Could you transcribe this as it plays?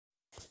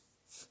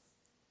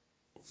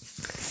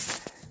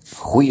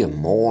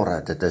Goeiemôre,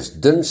 dit is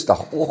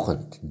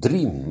Dinsdagoggend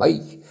 3 Mei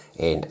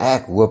en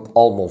ek hoop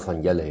almal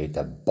van julle het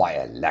 'n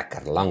baie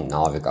lekker lang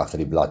naweek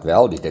agter die blad.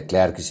 Wel, die de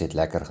Klerkies het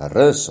lekker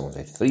gerus, ons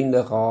het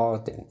vriende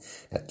gehad en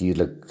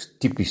natuurlik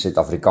tipies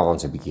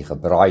Suid-Afrikaans 'n bietjie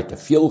gebraai, te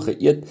veel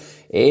geëet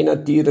en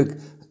natuurlik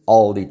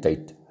al die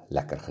tyd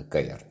lekker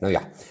gekuier. Nou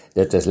ja,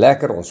 dit is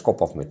lekker, ons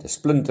kop af met 'n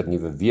splinter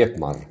nuwe week,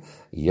 maar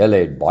julle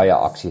het baie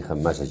aksie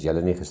gemis as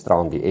julle nie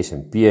gisteraand die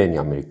S&P en die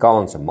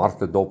Amerikaanse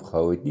markte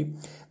dopgehou het nie,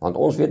 want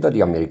ons weet dat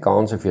die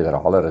Amerikaanse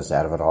Federale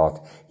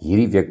Reserveraad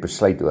hierdie week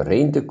besluit oor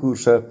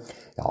rentekoerse.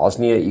 Daar is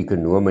nie 'n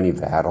ekonom in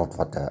die wêreld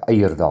wat 'n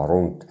eier daar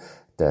rond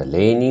te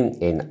lê nie,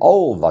 en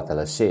al wat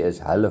hulle sê is,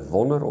 hulle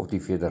wonder of die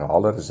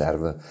Federale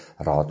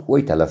Reserveraad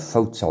ooit hulle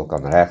fout sal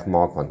kan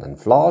regmaak, want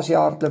inflasie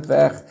hardloop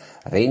weg,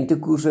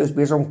 rentekoerse is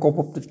besig om kop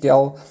op te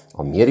tel,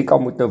 Amerika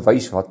moet nou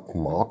wys wat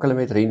maak hulle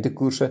met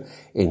rentekoerse,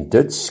 en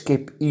dit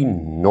skep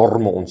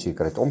enorme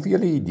onsekerheid. Om vir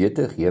julle 'n idee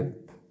te gee,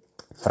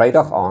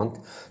 Vrydag aand,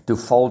 toe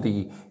val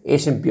die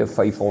S&P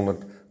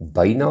 500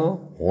 byna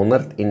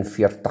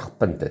 140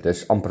 punte,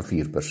 dis amper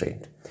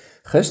 4%.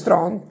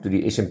 Gisteraand, toe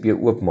die S&P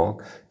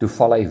oopmaak, toe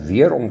val hy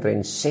weer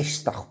omtrent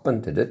 60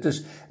 punte. Dit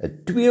is 'n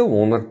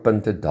 200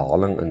 punte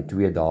daling in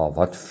 2 dae,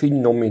 wat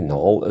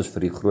fenomenaal is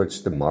vir die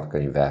grootste mark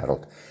in die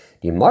wêreld.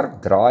 Die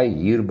mark draai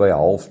hier by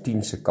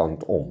 9:30 se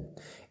kant om,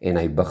 en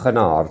hy begin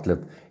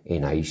hardloop,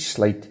 en hy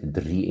sluit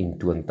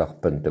 23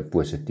 punte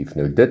positief.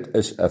 Nou dit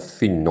is 'n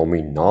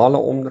fenomenale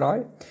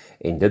omdraai,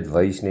 en dit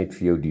wys net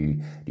vir jou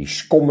die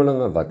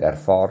skommelinge wat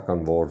ervaar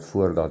kan word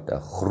voordat 'n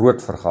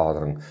groot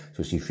vergadering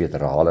soos die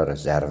Federale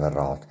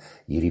Reserveraad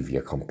hierdie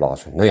week gaan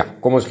plaasvind. Nou ja,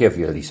 kom ons gee vir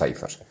julle die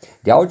syfers.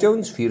 Dow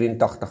Jones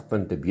 84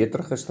 punte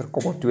beter gister,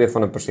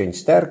 0,2%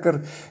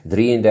 sterker,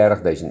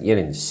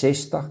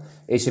 33061.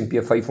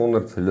 S&P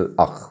 500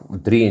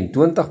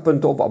 23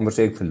 punte op, amper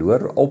sê ek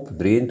verloor, op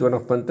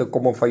 23 punte,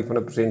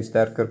 0,5%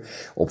 sterker,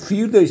 op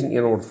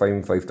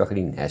 4155, en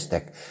die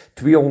Nasdaq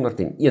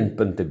 201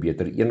 punte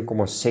beter,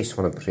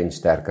 1,6%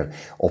 sterker,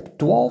 op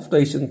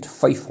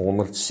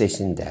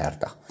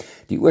 12536.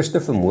 Die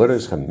ooste vermoere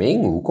is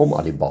gemeng. Hoekom?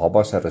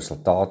 Alibaba se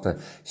resultate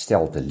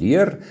stel te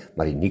leer,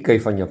 maar die Nikkei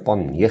van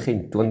Japan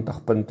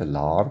 29 punte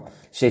laer,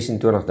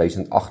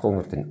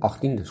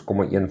 26818, dis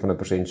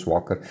 0,1%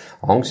 swakker.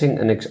 Hang Seng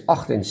Index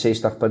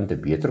 68 punte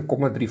beter,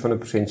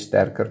 0,3%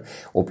 sterker,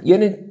 op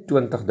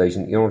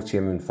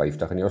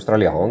 21157, en die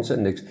Australiese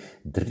Index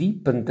 3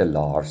 punte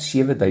laer,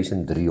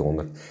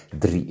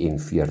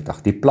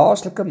 7343. Die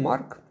plaaslike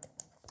mark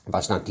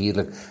was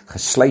natuurlik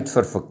gesluit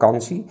vir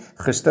vakansie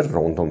gister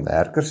rondom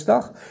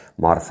Werkersdag,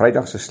 maar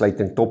Vrydag se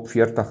sluiting top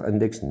 40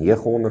 indeks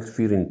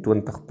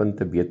 924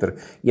 punte beter,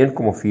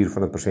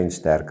 1,4%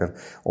 sterker,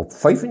 op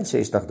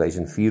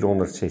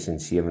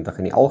 65476,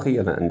 en die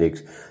algehele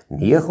indeks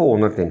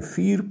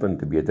 904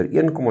 punte beter,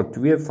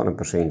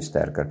 1,2%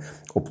 sterker,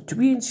 op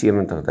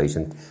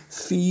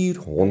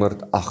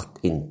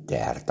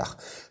 72438.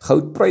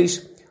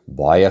 Goudprys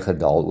baie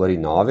gedaal oor die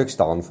naweek,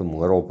 staan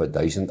vanmôre op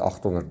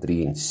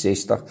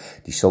 1863,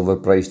 die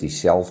silwerprys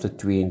dieselfde,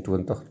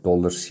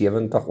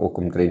 $22.70, ook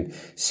omtrent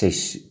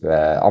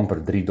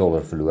amper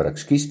 $3 verloor,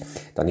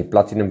 dan die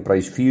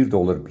platinumprys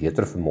 $4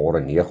 beter vanmôre,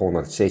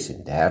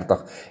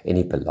 936, en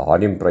die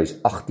palladiumprys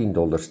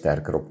 $18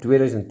 sterker, op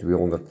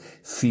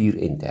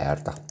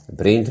 2234.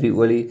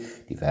 Brent-olie,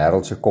 die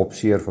wêreldse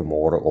kopseer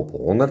vanmôre op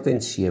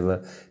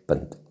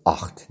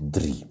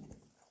 107,83.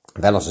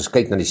 Wel, as ons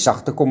kyk na die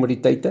sagte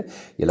kommoditeite,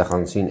 julle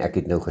gaan sien ek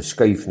het nou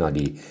geskuif na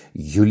die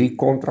Julie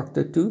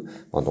kontrakte toe,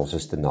 want ons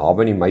is te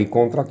naby die Mei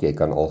kontrak. Jy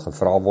kan al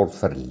gevra word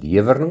vir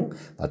lewering.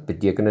 Wat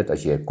beteken dit?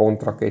 As jy 'n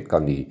kontrak het,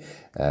 kan die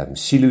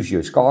silo's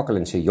jou skakel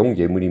en sê, jong,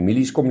 jy moet die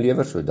mielies kom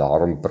lewer, so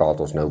daarom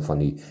praat ons nou van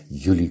die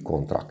Julie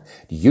kontrak.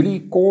 Die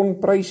Julie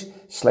kornprys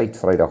sluit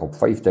Vrydag op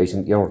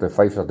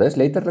 5150, dis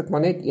letterlik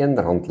maar net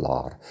R1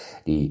 laer.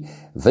 Die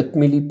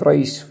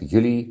witmielie-prys vir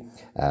Julie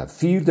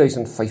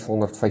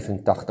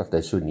 4585,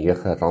 dis so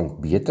R9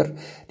 beter.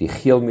 Die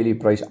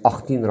geelmielie-prys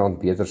R18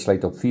 beter,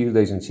 sluit op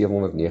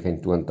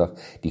 4729.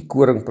 Die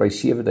koringprys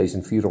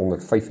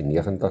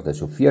 7495, dis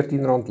so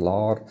R14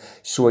 laer.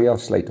 Soja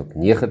sluit op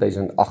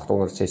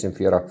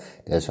 9846,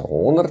 dis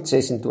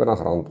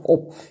R126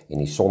 op, en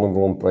die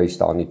sonneblomprys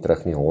staan nie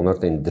terug nie,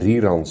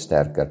 R103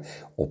 sterker,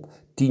 op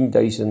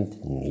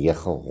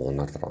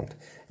R10.900.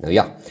 Nou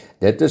ja,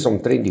 dit is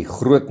omtrent die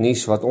groot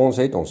nuus wat ons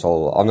het. Ons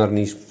sal ander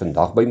nuus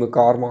vandag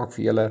bymekaar maak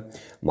vir julle,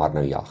 maar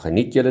nou ja,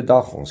 geniet julle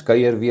dag, ons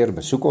kuier weer,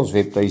 besoek ons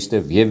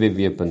webtuiste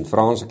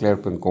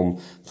www.franseklerk.com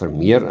vir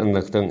meer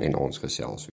inligting en ons gesels.